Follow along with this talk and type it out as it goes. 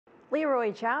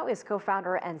Leroy Chiao is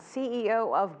co-founder and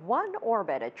CEO of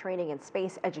OneOrbit, a training and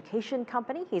space education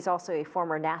company. He's also a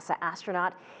former NASA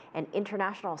astronaut and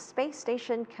International Space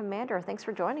Station commander. Thanks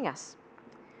for joining us.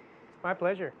 My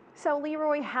pleasure. So,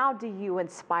 Leroy, how do you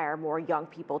inspire more young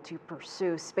people to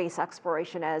pursue space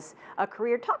exploration as a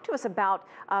career? Talk to us about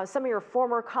some of your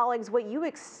former colleagues, what you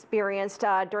experienced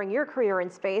during your career in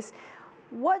space.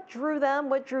 What drew them,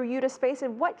 what drew you to space,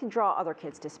 and what can draw other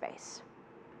kids to space?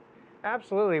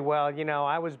 Absolutely. Well,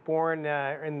 I was born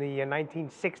in the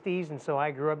 1960s, and so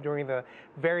I grew up during the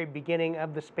very beginning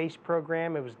of the space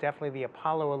program. It was definitely the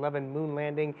Apollo 11 moon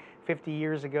landing 50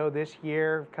 years ago this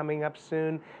year, coming up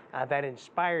soon, that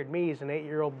inspired me as an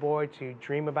 8-year-old boy to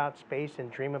dream about space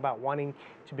and dream about wanting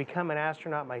to become an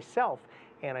astronaut myself.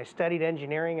 And I studied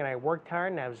engineering and I worked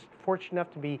hard, and I was fortunate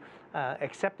enough to be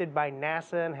accepted by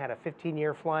NASA and had a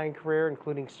 15-year flying career,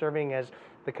 including serving as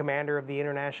the commander of the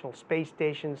International Space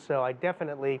Station. So I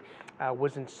definitely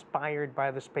was inspired by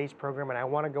the space program, and I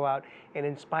want to go out and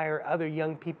inspire other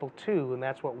young people too, and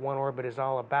that's what OneOrbit is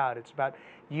all about. It's about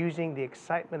using the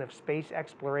excitement of space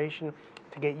exploration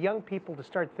to get young people to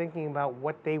start thinking about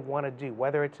what they want to do,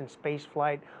 whether it's in space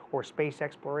flight or space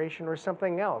exploration or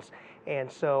something else. And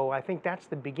so I think that's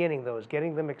the beginning, though, is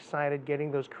getting them excited,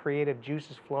 getting those creative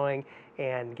juices flowing,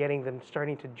 and getting them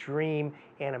starting to dream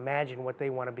and imagine what they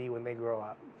want to be when they grow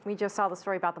up. We just saw the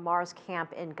story about the Mars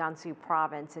camp in Gansu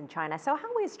province in China. So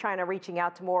how is China reaching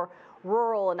out to more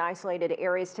rural and isolated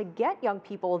areas to get young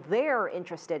people there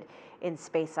interested in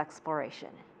space exploration?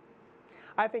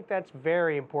 I think that's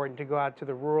very important, to go out to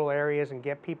the rural areas and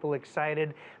get people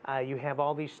excited. You have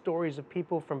all these stories of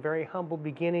people from very humble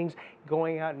beginnings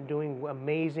going out and doing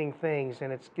amazing things,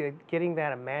 and it's getting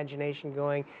that imagination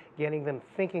going, getting them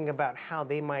thinking about how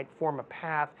they might form a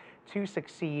path to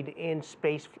succeed in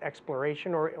space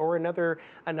exploration or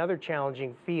another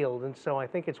challenging field. And so I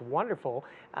think it's wonderful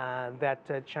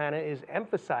that China is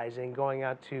emphasizing going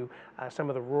out to some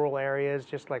of the rural areas,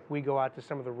 just like we go out to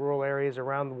some of the rural areas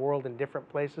around the world in different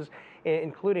places,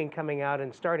 including coming out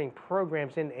and starting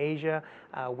programs in Asia.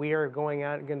 We are going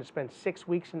to spend 6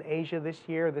 weeks in Asia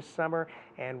this summer,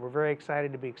 and we're very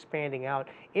excited to be expanding out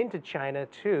into China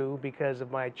too, because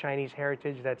of my Chinese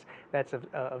heritage. That's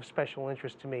of special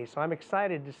interest to me. So I'm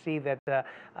excited to see that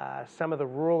some of the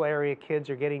rural area kids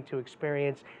are getting to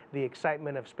experience the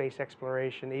excitement of space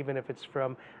exploration, even if it's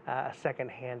from a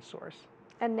second-hand source.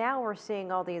 And now we're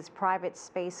seeing all these private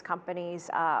space companies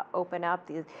open up,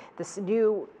 this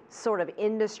new sort of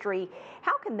industry.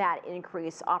 How can that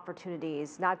increase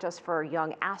opportunities, not just for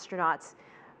young astronauts,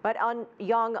 but on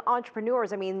young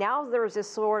entrepreneurs? I mean, now there's this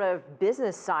sort of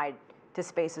business side to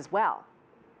space as well.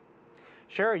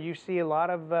 Sure, you see a lot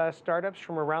of startups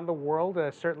from around the world,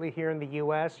 certainly here in the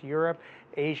U.S., Europe,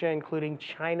 Asia, including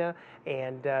China,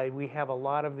 and we have a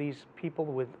lot of these people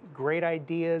with great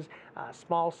ideas,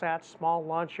 small sats, small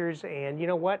launchers, and you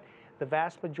know what? The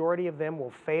vast majority of them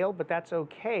will fail, but that's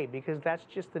okay, because that's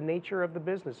just the nature of the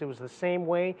business. It was the same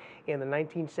way in the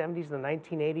 1970s, the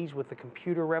 1980s with the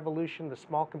computer revolution, the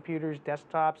small computers,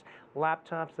 desktops,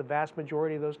 laptops. The vast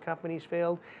majority of those companies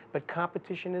failed, but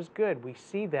competition is good. We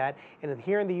see that, and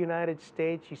here in the United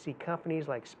States, you see companies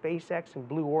like SpaceX and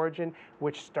Blue Origin,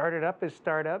 which started up as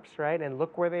startups, right? And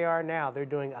look where they are now. They're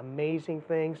doing amazing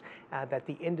things that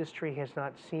the industry has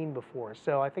not seen before.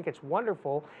 So I think it's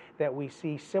wonderful that we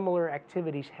see similar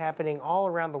activities happening all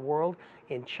around the world,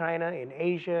 in China, in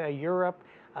Asia, Europe,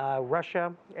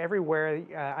 Russia, everywhere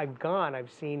I've gone.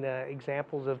 I've seen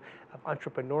examples of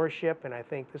entrepreneurship, and I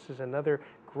think this is another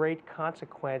great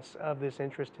consequence of this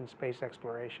interest in space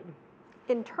exploration.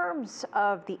 In terms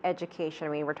of the education, I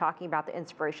mean, we're talking about the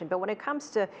inspiration, but when it comes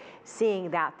to seeing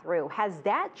that through, has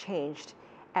that changed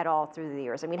at all through the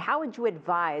years? I mean, how would you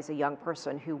advise a young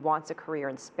person who wants a career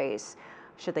in space?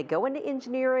 Should they go into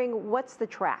engineering? What's the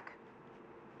track?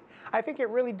 I think it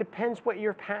really depends what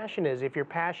your passion is. If your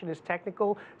passion is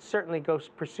technical, certainly go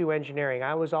pursue engineering.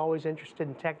 I was always interested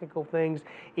in technical things.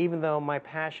 Even though my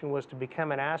passion was to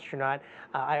become an astronaut,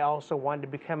 I also wanted to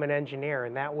become an engineer,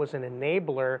 and that was an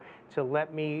enabler to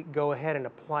let me go ahead and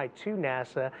apply to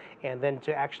NASA and then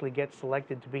to actually get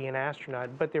selected to be an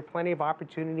astronaut. But there are plenty of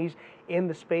opportunities in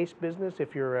the space business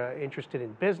if you're interested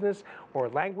in business or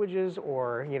languages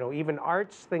or even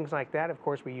arts, things like that. Of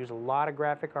course, we use a lot of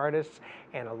graphic artists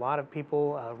and a lot of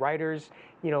people, writers,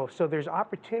 so there's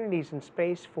opportunities in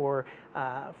space for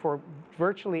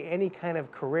virtually any kind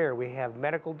of career. We have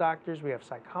medical doctors, we have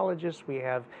psychologists, we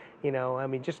have, I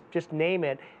mean, just name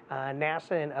it.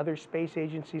 NASA and other space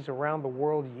agencies around the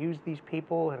world use these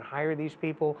people and hire these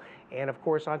people, and of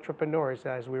course entrepreneurs,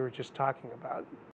 as we were just talking about.